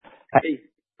Hey,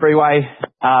 Freeway,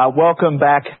 welcome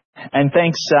back. And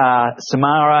thanks,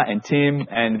 Samara and Tim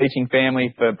and the teaching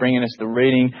family for bringing us the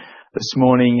reading this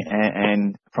morning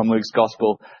and from Luke's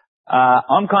Gospel.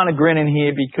 I'm kind of grinning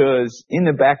here because in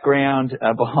the background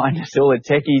behind us, all the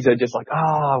techies are just like,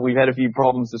 we've had a few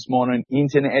problems this morning,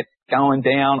 internet going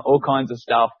down, all kinds of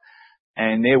stuff.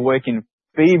 And they're working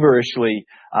feverishly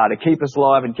to keep us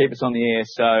live and keep us on the air.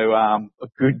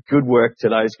 So good work to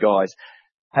those guys.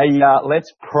 Hey,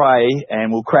 let's pray and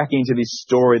we'll crack into this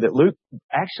story that Luke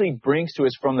actually brings to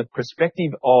us from the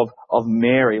perspective of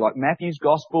Mary. Like Matthew's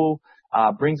Gospel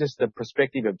brings us the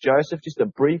perspective of Joseph, just a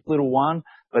brief little one.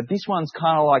 But this one's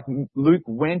kind of like Luke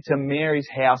went to Mary's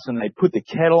house and they put the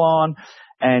kettle on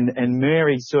and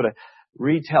Mary sort of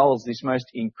retells this most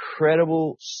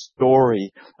incredible story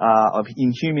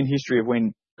in human history of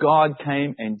when God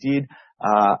came and did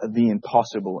the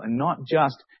impossible, and not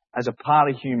just as a part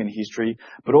of human history,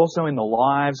 but also in the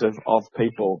lives of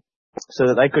people so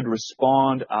that they could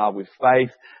respond with faith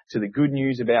to the good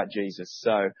news about Jesus.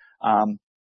 So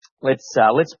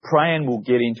let's pray and we'll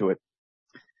get into it.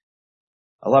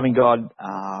 Loving God,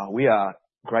 we are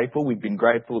grateful. We've been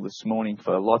grateful this morning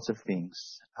for lots of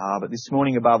things. But this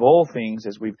morning, above all things,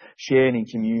 as we've shared in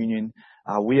communion,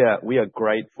 we are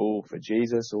grateful for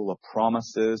Jesus, all the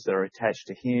promises that are attached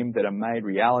to Him that are made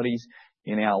realities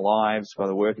in our lives by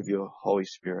the work of your Holy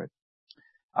Spirit.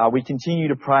 We continue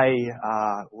to pray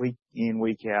week in,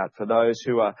 week out for those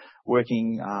who are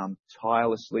working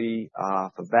tirelessly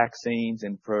for vaccines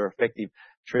and for effective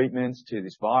treatments to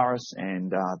this virus and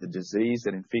the disease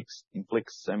that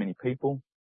inflicts so many people.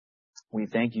 We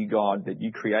thank you, God, that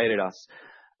you created us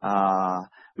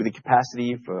with the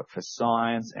capacity for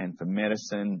science and for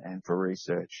medicine and for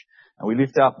research. And we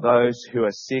lift up those who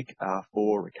are sick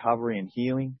for recovery and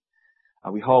healing.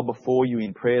 We hold before you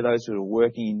in prayer those who are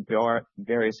working in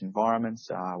various environments,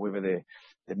 whether they're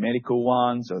the medical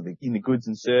ones or in the goods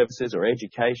and services or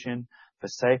education, for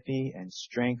safety and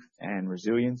strength and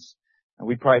resilience. And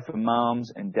we pray for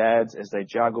mums and dads as they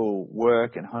juggle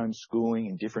work and homeschooling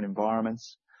in different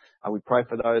environments. We pray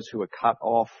for those who are cut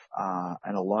off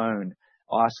and alone,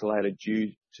 isolated due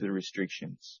to the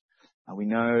restrictions. We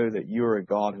know that you are a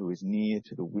God who is near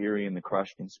to the weary and the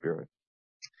crushed in spirit.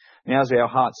 Now as our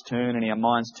hearts turn and our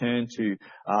minds turn to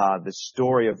the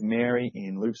story of Mary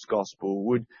in Luke's Gospel,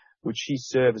 would she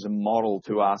serve as a model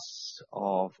to us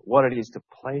of what it is to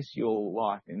place your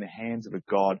life in the hands of a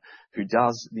God who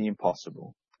does the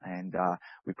impossible. And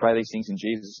we pray these things in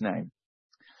Jesus' name.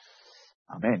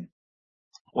 Amen.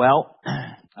 Well,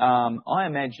 I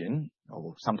imagine,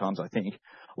 or sometimes I think,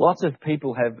 lots of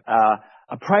people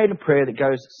have prayed a prayer that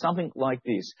goes something like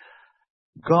this.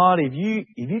 God, if you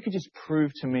could just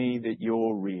prove to me that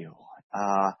you're real,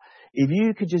 if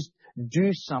you could just do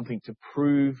something to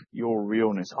prove your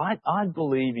realness, I'd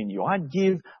believe in you. I'd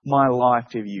give my life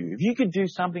to you. If you could do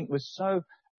something that was so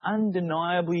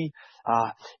undeniably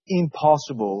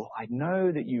impossible, I'd know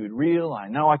that you were real. I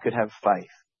know I could have faith.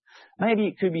 Maybe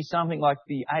it could be something like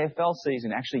the AFL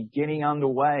season actually getting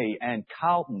underway and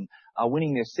Carlton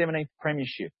winning their 17th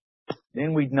premiership.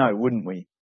 Then we'd know, wouldn't we?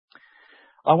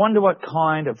 I wonder what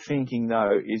kind of thinking,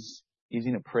 though, is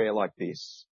in a prayer like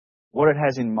this, what it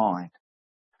has in mind.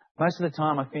 Most of the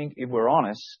time, I think, if we're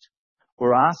honest,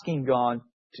 we're asking God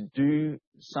to do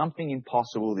something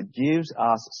impossible that gives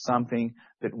us something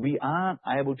that we aren't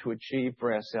able to achieve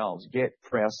for ourselves, get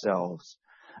for ourselves.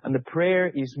 And the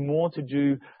prayer is more to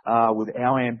do with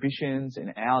our ambitions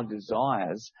and our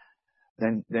desires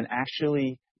than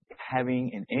actually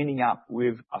having and ending up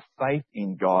with a faith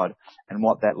in God and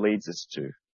what that leads us to.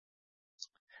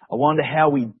 I wonder how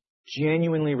we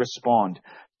genuinely respond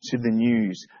to the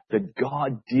news that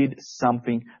God did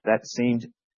something that seemed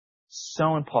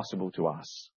so impossible to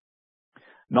us.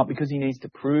 Not because He needs to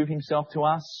prove Himself to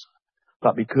us,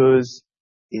 but because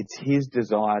it's His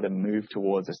desire to move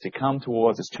towards us, to come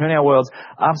towards us, turn our worlds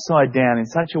upside down in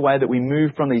such a way that we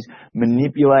move from these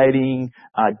manipulating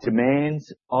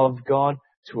demands of God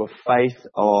to a faith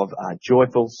of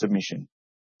joyful submission.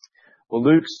 Well,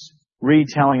 Luke's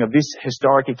retelling of this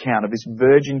historic account of this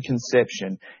virgin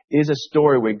conception is a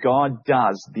story where God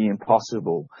does the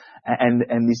impossible.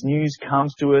 And this news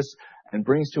comes to us and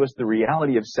brings to us the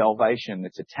reality of salvation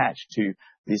that's attached to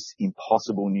this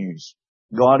impossible news.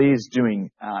 God is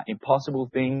doing impossible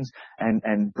things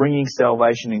and bringing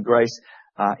salvation and grace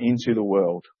into the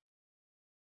world.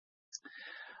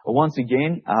 Once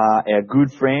again, our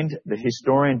good friend, the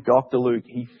historian Dr. Luke,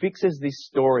 he fixes this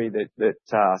story that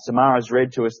Samara's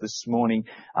read to us this morning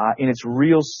in its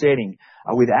real setting,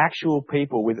 with actual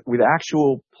people, with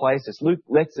actual places. Luke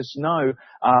lets us know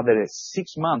that it's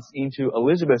 6 months into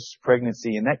Elizabeth's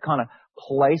pregnancy, and that kind of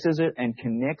places it and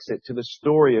connects it to the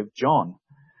story of John.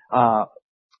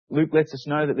 Luke lets us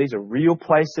know that these are real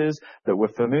places that were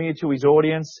familiar to his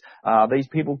audience. These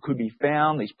people could be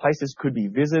found. These places could be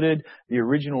visited. The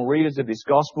original readers of this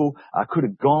gospel could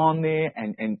have gone there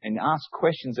and asked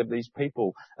questions of these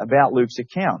people about Luke's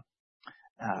account.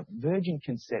 Virgin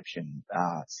conception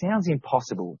sounds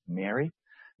impossible, Mary.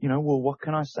 Well, what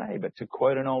can I say? But to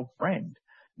quote an old friend,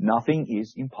 nothing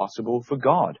is impossible for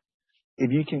God.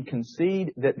 If you can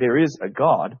concede that there is a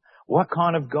God, what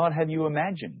kind of God have you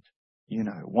imagined?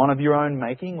 One of your own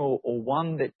making or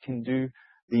one that can do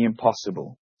the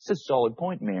impossible? It's a solid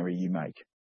point, Mary, you make.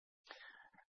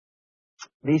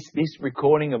 This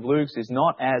recording of Luke's is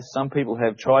not, as some people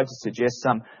have tried to suggest,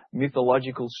 some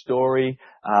mythological story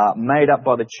made up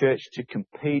by the church to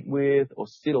compete with or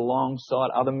sit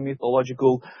alongside other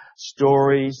mythological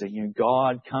stories.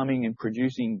 God coming and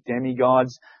producing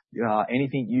demigods,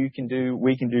 anything you can do,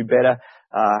 we can do better,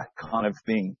 kind of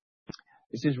thing.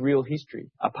 This is real history.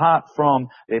 Apart from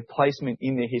their placement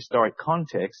in their historic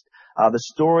context, the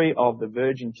story of the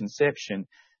virgin conception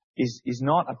is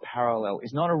not a parallel,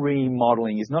 is not a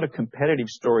remodeling, is not a competitive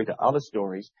story to other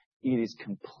stories. It is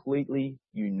completely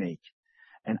unique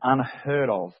and unheard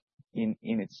of in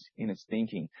its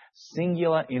thinking,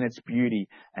 singular in its beauty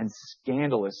and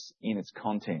scandalous in its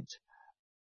content.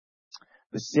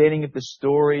 The setting of the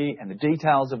story and the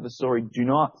details of the story do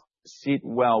not sit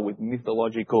well with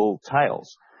mythological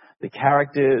tales. The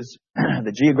characters,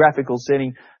 the geographical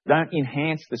setting don't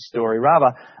enhance the story.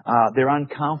 Rather, they're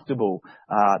uncomfortable,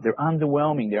 they're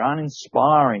underwhelming, they're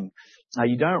uninspiring.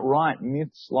 You don't write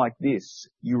myths like this.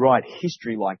 You write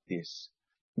history like this.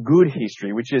 Good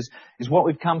history, which is what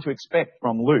we've come to expect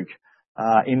from Luke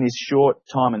in this short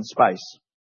time and space.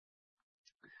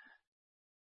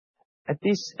 At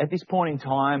this point in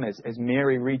time, as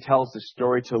Mary retells the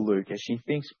story to Luke, as she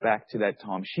thinks back to that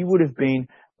time, she would have been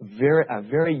a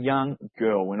very young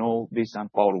girl when all this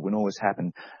unfolded, when all this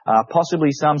happened. Possibly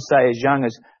some say as young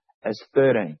as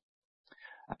 13.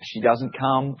 She doesn't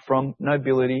come from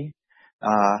nobility.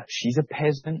 She's a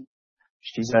peasant.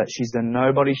 She's a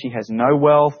nobody. She has no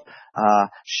wealth.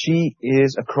 She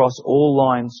is across all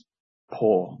lines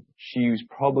poor. She was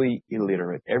probably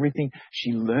illiterate. Everything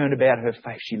she learned about her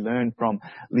faith, she learned from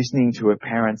listening to her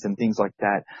parents and things like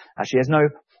that. She has no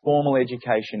formal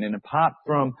education, and apart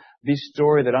from this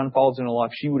story that unfolds in her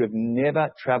life, she would have never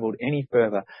travelled any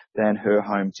further than her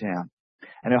hometown.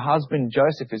 And her husband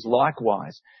Joseph is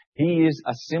likewise. He is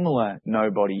a similar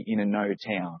nobody in a no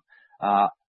town.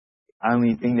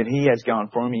 Only thing that he has going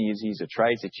for him is he's a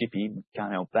trade, he's a chippy,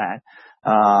 can't help that.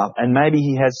 And maybe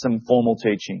he has some formal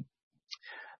teaching.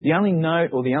 The only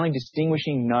note, or the only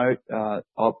distinguishing note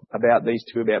about these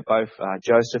two, about both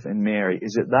Joseph and Mary,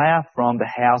 is that they are from the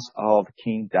house of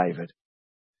King David.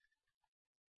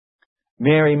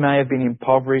 Mary may have been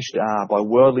impoverished by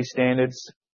worldly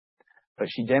standards, but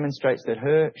she demonstrates that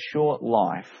her short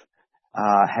life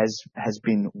has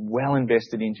been well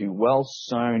invested into, well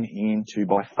sown into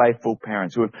by faithful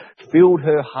parents who have filled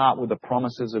her heart with the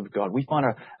promises of God. We find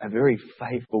her a very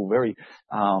faithful, very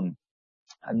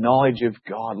a knowledge of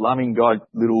God, loving God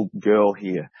little girl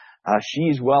here. She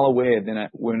is well aware that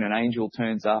when an angel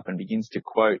turns up and begins to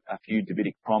quote a few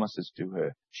Davidic promises to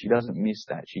her, she doesn't miss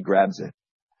that. She grabs it.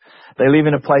 They live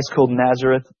in a place called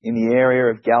Nazareth in the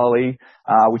area of Galilee,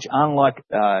 which unlike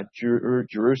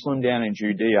Jerusalem down in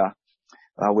Judea,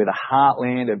 where the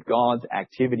heartland of God's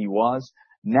activity was,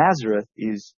 Nazareth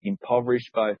is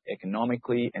impoverished both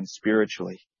economically and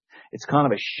spiritually. It's kind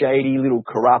of a shady little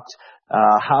corrupt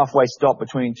halfway stop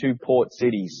between two port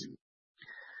cities.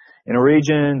 In a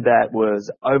region that was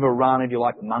overrun, if you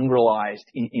like, mongrelized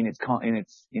in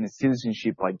its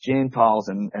citizenship by Gentiles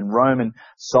and Roman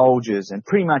soldiers, and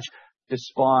pretty much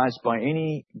despised by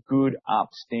any good,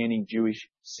 upstanding Jewish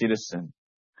citizen.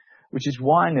 Which is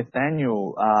why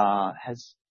Nathanael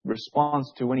has response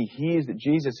to when he hears that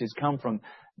Jesus has come from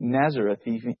Nazareth.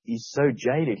 He's so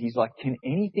jaded. He's like, can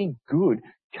anything good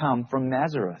come from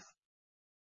Nazareth?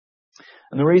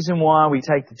 And the reason why we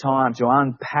take the time to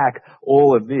unpack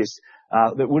all of this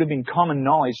that would have been common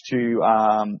knowledge to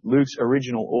Luke's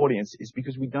original audience is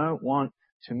because we don't want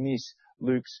to miss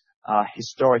Luke's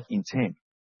historic intent.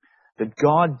 That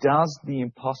God does the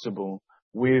impossible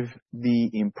with the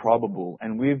improbable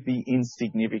and with the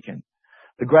insignificant.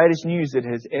 The greatest news that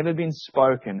has ever been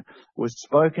spoken was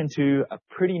spoken to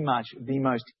pretty much the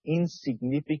most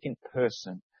insignificant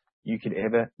person you could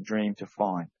ever dream to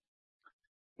find.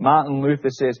 Martin Luther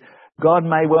says, God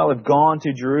may well have gone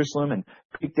to Jerusalem and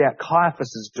picked out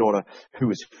Caiaphas' daughter, who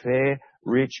was fair,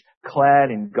 rich,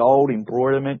 clad in gold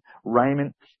embroiderment,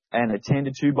 raiment, and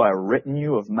attended to by a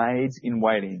retinue of maids in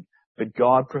waiting. But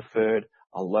God preferred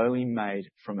a lowly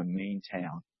maid from a mean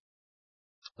town.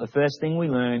 The first thing we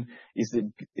learn is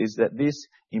that in this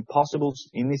impossible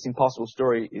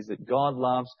story is that God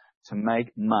loves to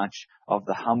make much of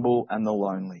the humble and the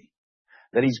lonely.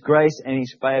 That His grace and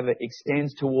His favour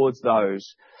extends towards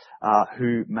those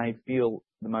who may feel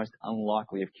the most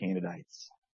unlikely of candidates.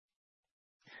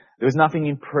 There was nothing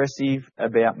impressive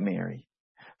about Mary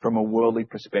from a worldly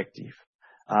perspective.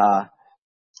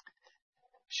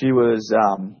 She was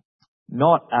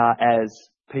not, as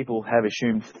people have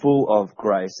assumed, full of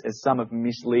grace, as some have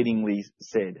misleadingly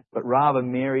said, but rather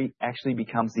Mary actually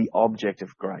becomes the object of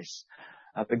grace.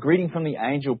 The greeting from the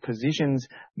angel positions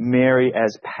Mary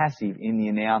as passive in the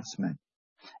announcement.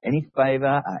 Any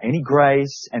favour, any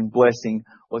grace and blessing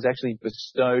was actually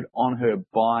bestowed on her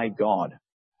by God.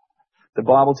 The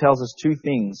Bible tells us two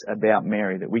things about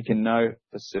Mary that we can know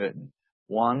for certain.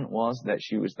 One was that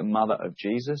she was the mother of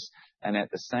Jesus, and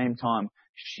at the same time,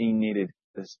 she needed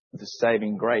the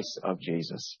saving grace of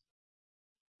Jesus.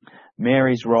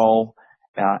 Mary's role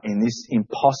in this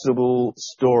impossible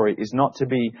story is not to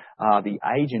be the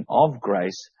agent of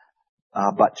grace,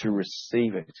 but to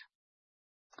receive it.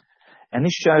 And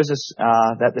this shows us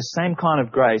that the same kind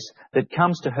of grace that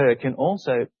comes to her can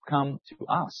also come to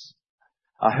us.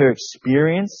 Her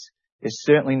experience is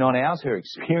certainly not ours. Her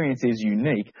experience is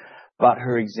unique, but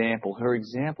her example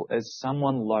as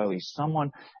someone lowly,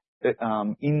 someone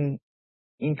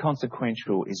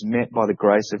inconsequential is met by the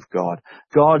grace of God.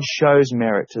 God shows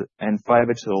merit and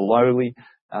favour to the lowly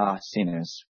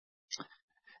sinners.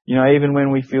 You know, even when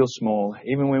we feel small,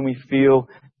 even when we feel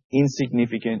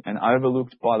insignificant and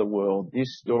overlooked by the world,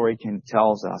 this story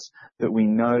tells us that we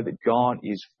know that God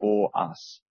is for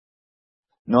us,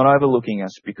 not overlooking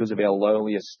us because of our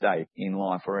lowly estate in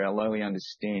life or our lowly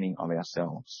understanding of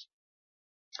ourselves.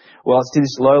 Well, it's to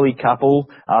this lowly couple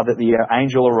that the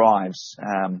angel arrives.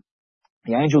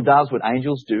 The angel does what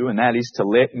angels do, and that is to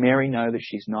let Mary know that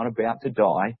she's not about to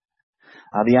die.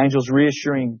 The angel's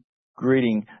reassuring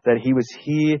greeting that he was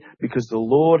here because the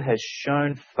Lord has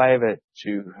shown favour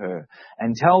to her,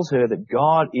 and tells her that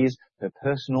God is her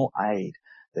personal aid,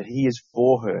 that He is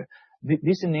for her.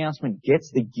 This announcement gets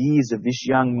the gears of this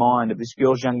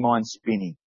girl's young mind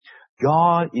spinning.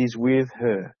 God is with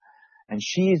her, and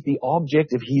she is the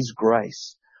object of His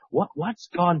grace. What's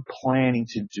God planning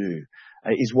to do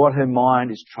is what her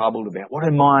mind is troubled about, what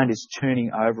her mind is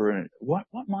turning over, and what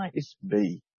might this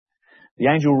be? The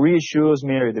angel reassures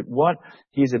Mary that what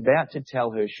he is about to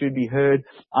tell her should be heard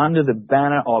under the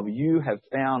banner of "You have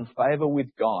found favour with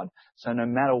God." So no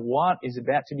matter what is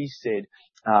about to be said,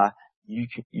 you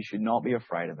should not be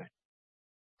afraid of it.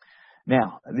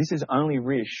 Now, this is only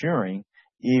reassuring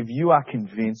if you are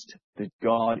convinced that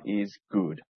God is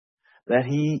good, that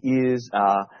He is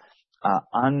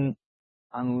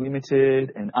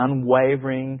unlimited and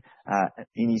unwavering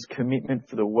in His commitment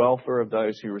for the welfare of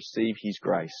those who receive His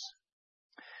grace.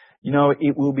 You know,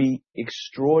 it will be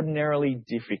extraordinarily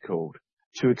difficult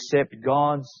to accept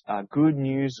God's good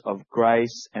news of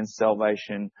grace and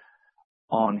salvation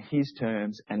on His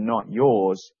terms and not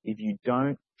yours if you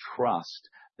don't trust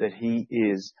that He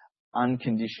is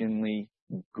unconditionally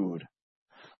good.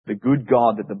 The good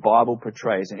God that the Bible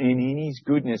portrays. And in His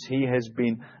goodness, He has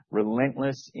been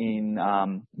relentless in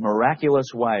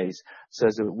miraculous ways so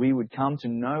that we would come to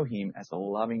know Him as a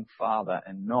loving Father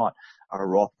and not a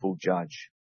wrathful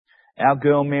judge. Our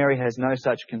girl Mary has no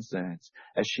such concerns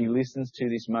as she listens to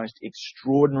this most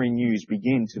extraordinary news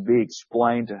begin to be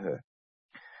explained to her.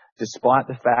 Despite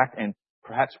the fact, and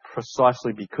perhaps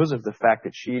precisely because of the fact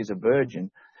that she is a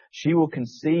virgin, she will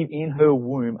conceive in her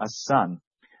womb a son.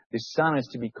 This son is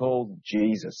to be called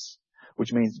Jesus,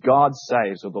 which means God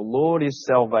saves, or the Lord is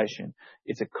salvation.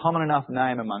 It's a common enough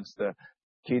name amongst the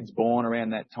kids born around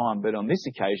that time, but on this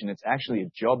occasion it's actually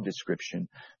a job description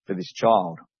for this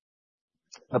child.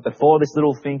 But before this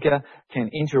little thinker can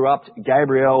interrupt,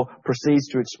 Gabriel proceeds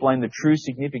to explain the true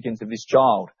significance of this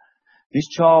child. This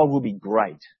child will be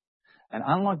great. And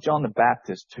unlike John the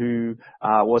Baptist, who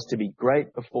was to be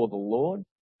great before the Lord,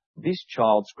 this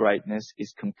child's greatness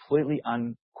is completely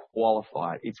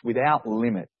unqualified. It's without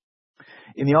limit.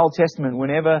 In the Old Testament,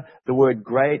 whenever the word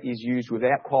great is used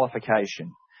without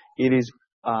qualification, it is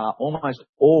almost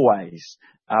always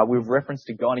with reference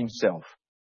to God Himself.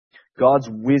 God's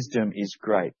wisdom is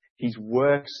great. His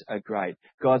works are great.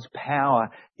 God's power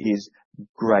is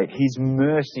great. His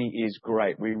mercy is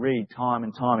great. We read time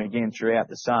and time again throughout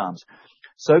the Psalms.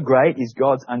 So great is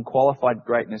God's unqualified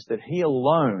greatness that He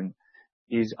alone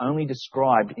is only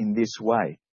described in this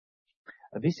way.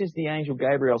 This is the angel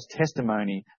Gabriel's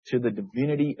testimony to the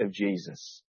divinity of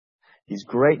Jesus. His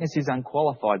greatness is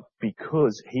unqualified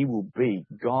because He will be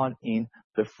God in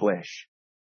the flesh.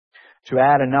 To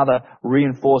add another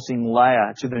reinforcing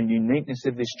layer to the uniqueness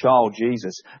of this child,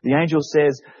 Jesus, the angel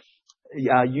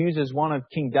uses one of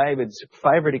King David's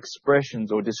favorite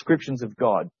expressions or descriptions of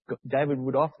God. David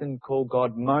would often call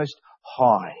God Most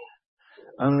High.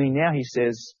 Only now he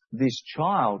says this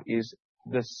child is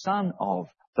the Son of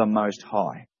the Most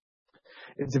High.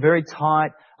 It's a very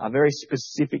tight, a very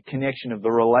specific connection of the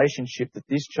relationship that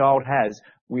this child has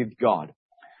with God.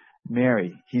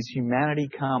 Mary, His humanity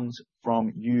comes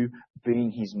from you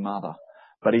being His mother,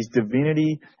 but His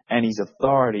divinity and His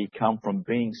authority come from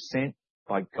being sent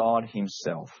by God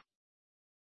Himself.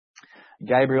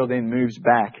 Gabriel then moves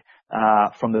back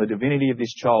from the divinity of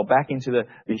this child back into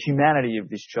the humanity of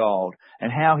this child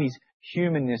and how his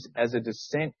humanness as a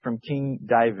descent from King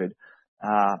David,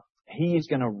 he is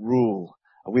going to rule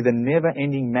with a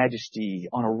never-ending majesty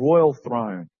on a royal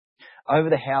throne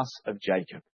over the house of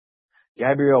Jacob.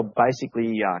 Gabriel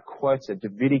basically quotes a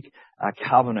Davidic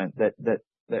covenant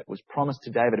that was promised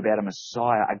to David about a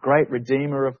Messiah, a great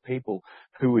redeemer of people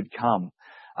who would come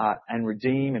and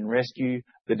redeem and rescue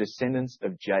the descendants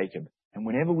of Jacob. And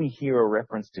whenever we hear a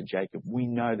reference to Jacob, we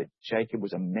know that Jacob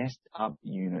was a messed up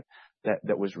unit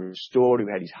that was restored,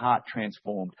 who had his heart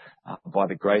transformed by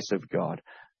the grace of God.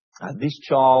 This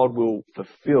child will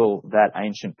fulfill that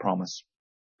ancient promise.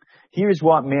 Here is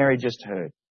what Mary just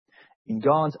heard. In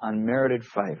God's unmerited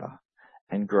favor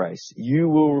and grace, you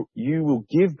will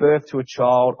give birth to a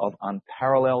child of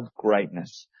unparalleled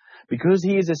greatness, because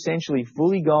He is essentially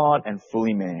fully God and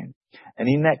fully man. And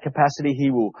in that capacity,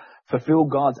 He will fulfill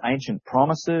God's ancient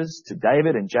promises to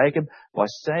David and Jacob by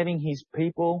saving His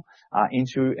people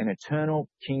into an eternal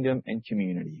kingdom and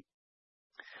community.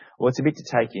 Well, it's a bit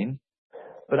to take in,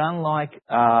 but unlike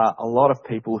a lot of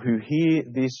people who hear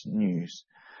this news,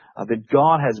 that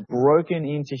God has broken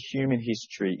into human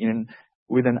history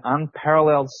with an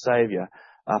unparalleled Saviour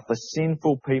for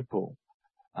sinful people.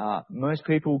 Most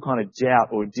people kind of doubt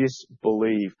or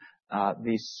disbelieve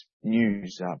this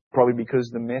news, probably because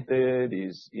the method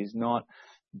is not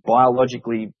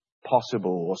biologically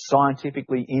possible or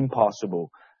scientifically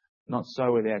impossible. Not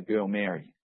so with our girl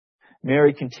Mary.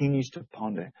 Mary continues to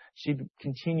ponder. She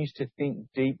continues to think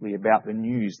deeply about the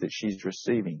news that she's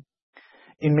receiving.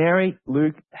 In Mary,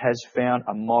 Luke has found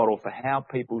a model for how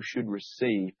people should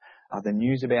receive the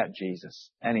news about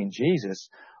Jesus. And in Jesus,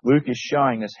 Luke is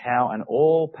showing us how an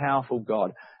all-powerful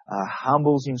God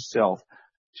humbles Himself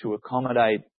to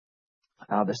accommodate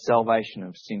the salvation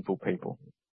of sinful people.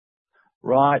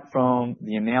 Right from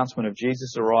the announcement of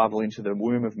Jesus' arrival into the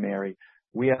womb of Mary,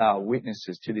 we are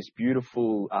witnesses to this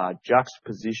beautiful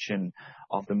juxtaposition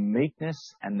of the meekness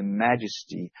and the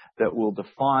majesty that will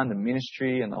define the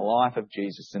ministry and the life of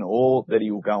Jesus and all that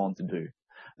He will go on to do.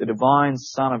 The divine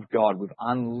Son of God with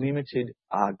unlimited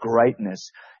greatness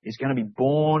is going to be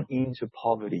born into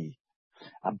poverty,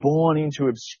 born into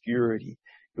obscurity.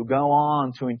 He'll go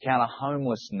on to encounter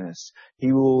homelessness.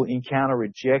 He will encounter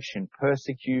rejection,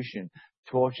 persecution,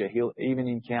 torture. He'll even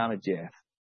encounter death.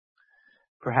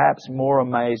 Perhaps more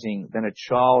amazing than a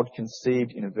child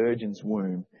conceived in a virgin's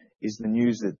womb is the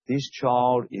news that this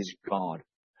child is God,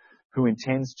 who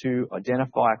intends to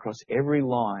identify across every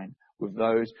line with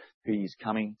those who He is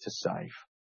coming to save.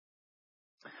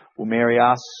 Well, Mary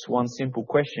asks one simple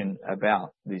question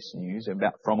about this news,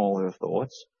 from all her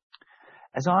thoughts.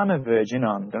 As I'm a virgin,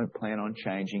 I don't plan on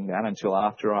changing that until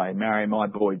after I marry my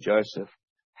boy Joseph.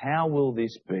 How will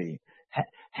this be?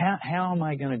 How am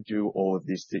I going to do all of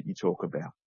this that you talk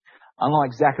about?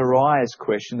 Unlike Zechariah's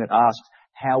question that asks,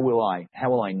 how will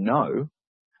I know,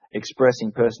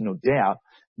 expressing personal doubt,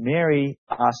 Mary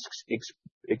asks,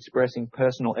 expressing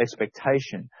personal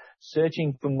expectation,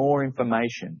 searching for more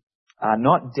information,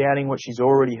 not doubting what she's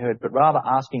already heard, but rather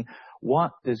asking,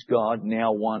 what does God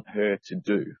now want her to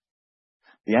do?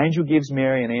 The angel gives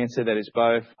Mary an answer that is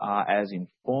both as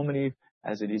informative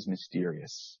as it is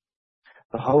mysterious.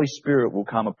 The Holy Spirit will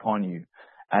come upon you,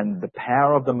 and the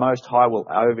power of the Most High will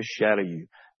overshadow you.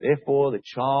 Therefore, the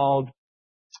child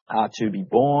to be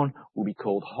born will be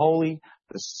called Holy,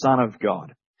 the Son of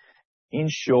God. In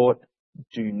short,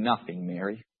 do nothing,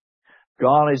 Mary.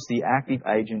 God is the active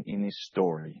agent in this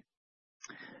story.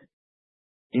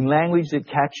 in language that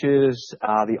captures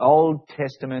the Old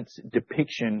Testament's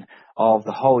depiction of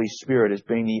the Holy Spirit as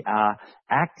being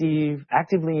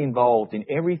actively involved in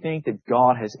everything that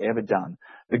God has ever done.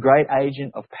 The great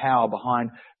agent of power behind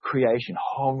creation,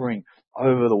 hovering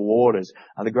over the waters.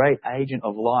 The great agent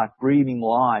of life, breathing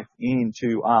life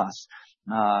into us.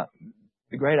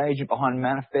 The great agent behind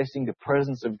manifesting the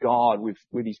presence of God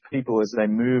with His people as they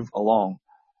move along,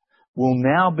 will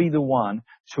now be the one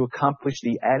to accomplish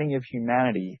the adding of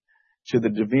humanity to the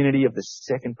divinity of the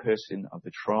second person of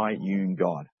the triune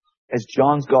God. As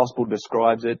John's Gospel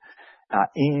describes it,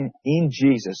 in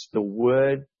Jesus, the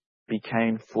Word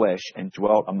became flesh and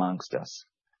dwelt amongst us.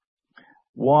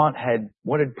 What had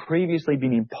previously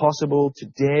been impossible to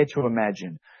dare to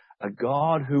imagine, a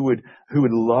God who would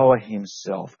lower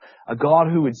Himself, a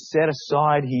God who would set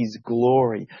aside His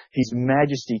glory, His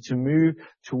majesty to move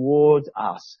towards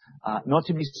us, not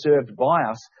to be served by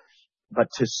us, but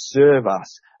to serve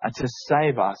us, to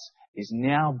save us, is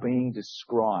now being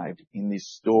described in this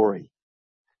story.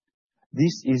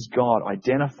 This is God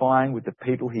identifying with the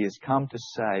people He has come to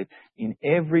save in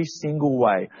every single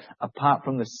way, apart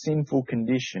from the sinful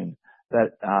condition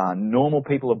that normal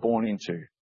people are born into.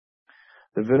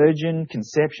 The virgin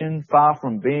conception, far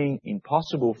from being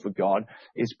impossible for God,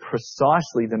 is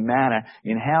precisely the manner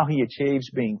in how He achieves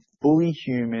being fully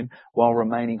human while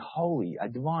remaining holy,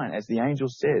 divine, as the angel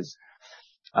says.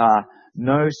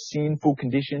 No sinful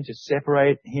condition to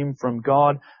separate Him from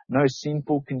God, no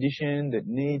sinful condition that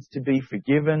needs to be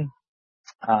forgiven,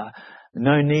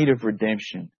 no need of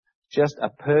redemption, just a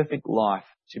perfect life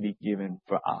to be given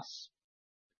for us.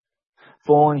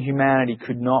 Fallen humanity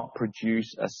could not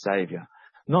produce a Saviour.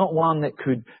 Not one that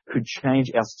could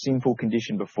change our sinful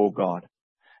condition before God.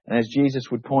 And as Jesus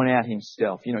would point out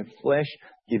Himself, flesh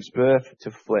gives birth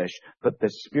to flesh, but the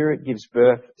Spirit gives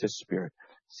birth to spirit.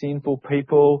 Sinful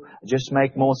people just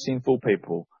make more sinful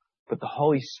people. But the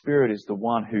Holy Spirit is the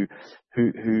one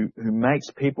who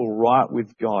makes people right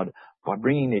with God by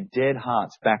bringing their dead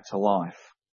hearts back to life.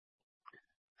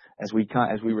 As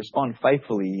we respond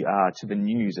faithfully to the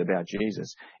news about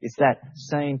Jesus, it's that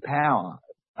same power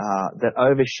that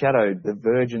overshadowed the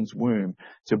Virgin's womb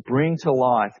to bring to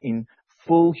life in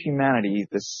full humanity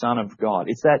the Son of God.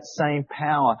 It's that same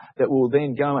power that will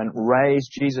then go and raise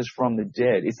Jesus from the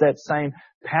dead. It's that same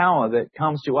power that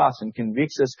comes to us and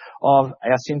convicts us of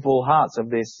our sinful hearts, of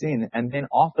their sin, and then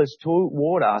offers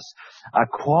toward us a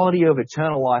quality of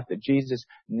eternal life that Jesus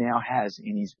now has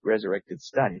in His resurrected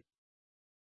state.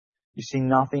 You see,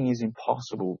 nothing is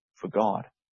impossible for God.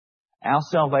 Our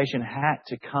salvation had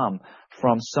to come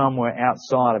from somewhere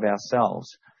outside of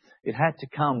ourselves. It had to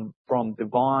come from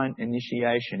divine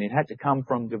initiation. It had to come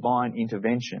from divine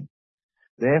intervention.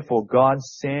 Therefore, God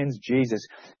sends Jesus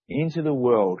into the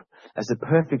world as the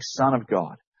perfect Son of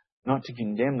God, not to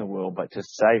condemn the world, but to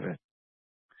save it.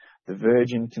 The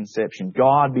virgin conception,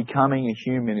 God becoming a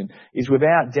human, is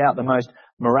without doubt the most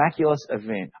miraculous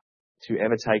event to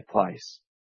ever take place.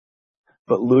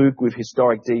 But Luke, with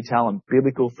historic detail and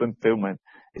biblical fulfillment,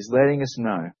 is letting us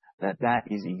know that that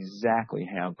is exactly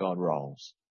how God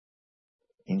rolls.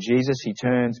 In Jesus, He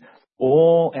turns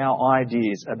all our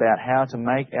ideas about how to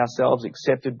make ourselves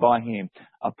accepted by Him,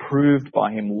 approved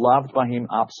by Him, loved by Him,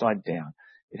 upside down.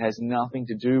 It has nothing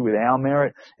to do with our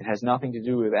merit. It has nothing to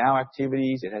do with our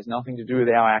activities. It has nothing to do with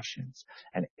our actions.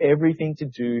 And everything to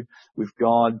do with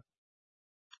God's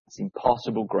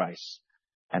impossible grace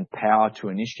and power to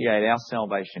initiate our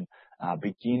salvation,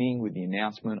 beginning with the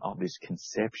announcement of this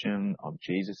conception of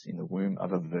Jesus in the womb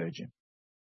of a virgin.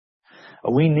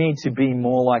 We need to be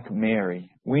more like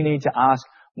Mary. We need to ask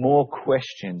more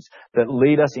questions that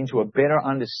lead us into a better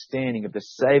understanding of the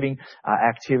saving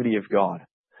activity of God,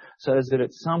 so that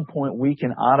at some point we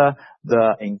can utter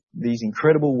these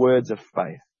incredible words of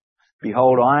faith.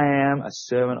 Behold, I am a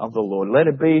servant of the Lord. Let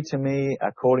it be to me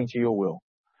according to your will.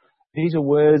 These are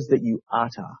words that you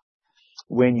utter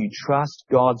when you trust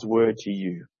God's word to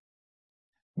you.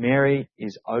 Mary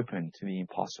is open to the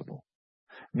impossible.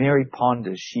 Mary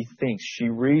ponders, she thinks, she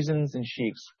reasons, and she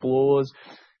explores,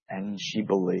 and she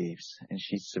believes, and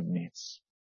she submits.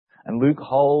 And Luke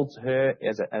holds her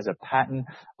as a pattern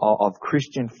of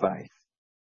Christian faith,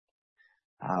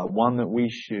 one that we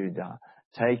should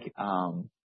take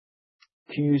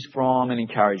cues from and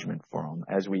encouragement from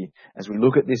as we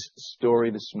look at this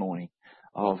story this morning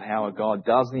of how a God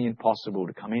does the impossible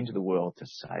to come into the world to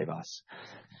save us.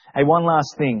 Hey, one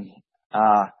last thing,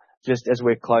 just as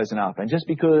we're closing up, and just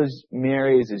because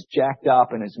Mary is as jacked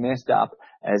up and as messed up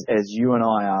as you and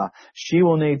I are, she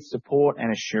will need support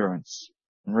and assurance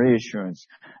and reassurance.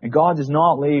 And God does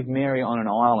not leave Mary on an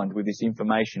island with this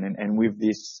information and with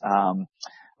this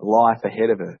life ahead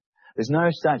of her. There's no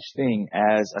such thing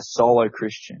as a solo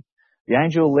Christian. The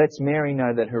angel lets Mary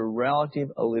know that her relative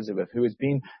Elizabeth, who has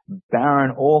been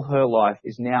barren all her life,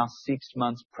 is now 6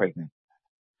 months pregnant.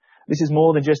 This is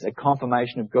more than just a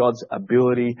confirmation of God's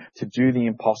ability to do the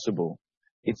impossible.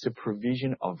 It's a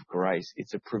provision of grace.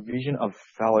 It's a provision of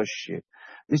fellowship.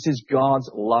 This is God's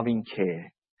loving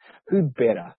care. Who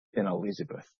better than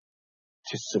Elizabeth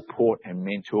to support and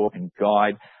mentor and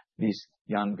guide this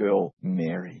young girl,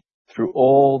 Mary, through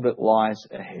all that lies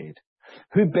ahead?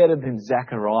 Who better than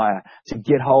Zechariah to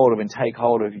get hold of and take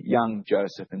hold of young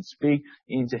Joseph and speak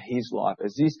into his life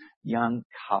as this young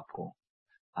couple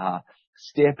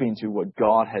step into what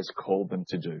God has called them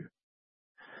to do?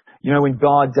 You know, when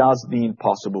God does the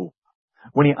impossible,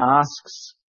 when He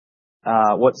asks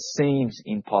what seems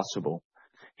impossible,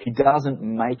 He doesn't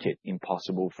make it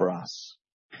impossible for us.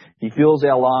 He fills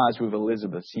our lives with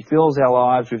Elizabeths. He fills our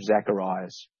lives with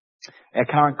Zacharias. Our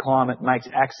current climate makes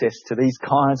access to these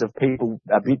kinds of people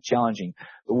a bit challenging.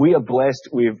 But we are blessed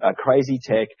with crazy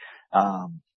tech.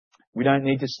 We don't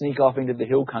need to sneak off into the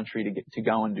hill country to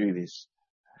go and do this.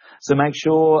 So make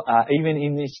sure, even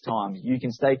in this time, you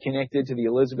can stay connected to the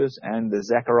Elizabeths and the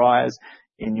Zacharias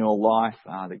in your life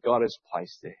that God has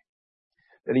placed there.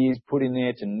 That He has put in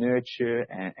there to nurture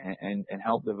and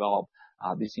help develop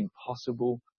this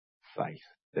impossible faith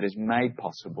that is made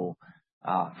possible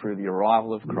through the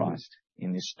arrival of Christ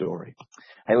in this story.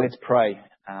 Hey, let's pray.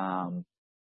 And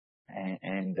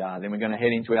then we're going to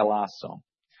head into our last song.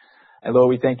 And Lord,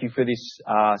 we thank You for this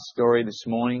story this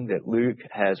morning that Luke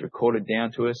has recorded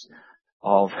down to us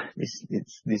of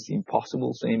this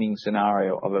impossible seeming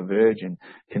scenario of a virgin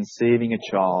conceiving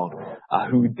a child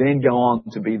who would then go on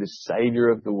to be the Savior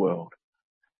of the world.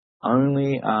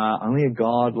 Only a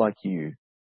God like You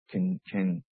can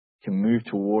move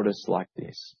toward us like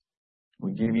this.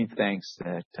 We give You thanks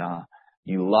that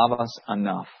You love us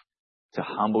enough to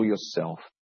humble Yourself,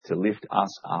 to lift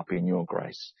us up in Your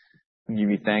grace. We give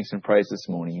You thanks and praise this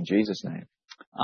morning in Jesus' name.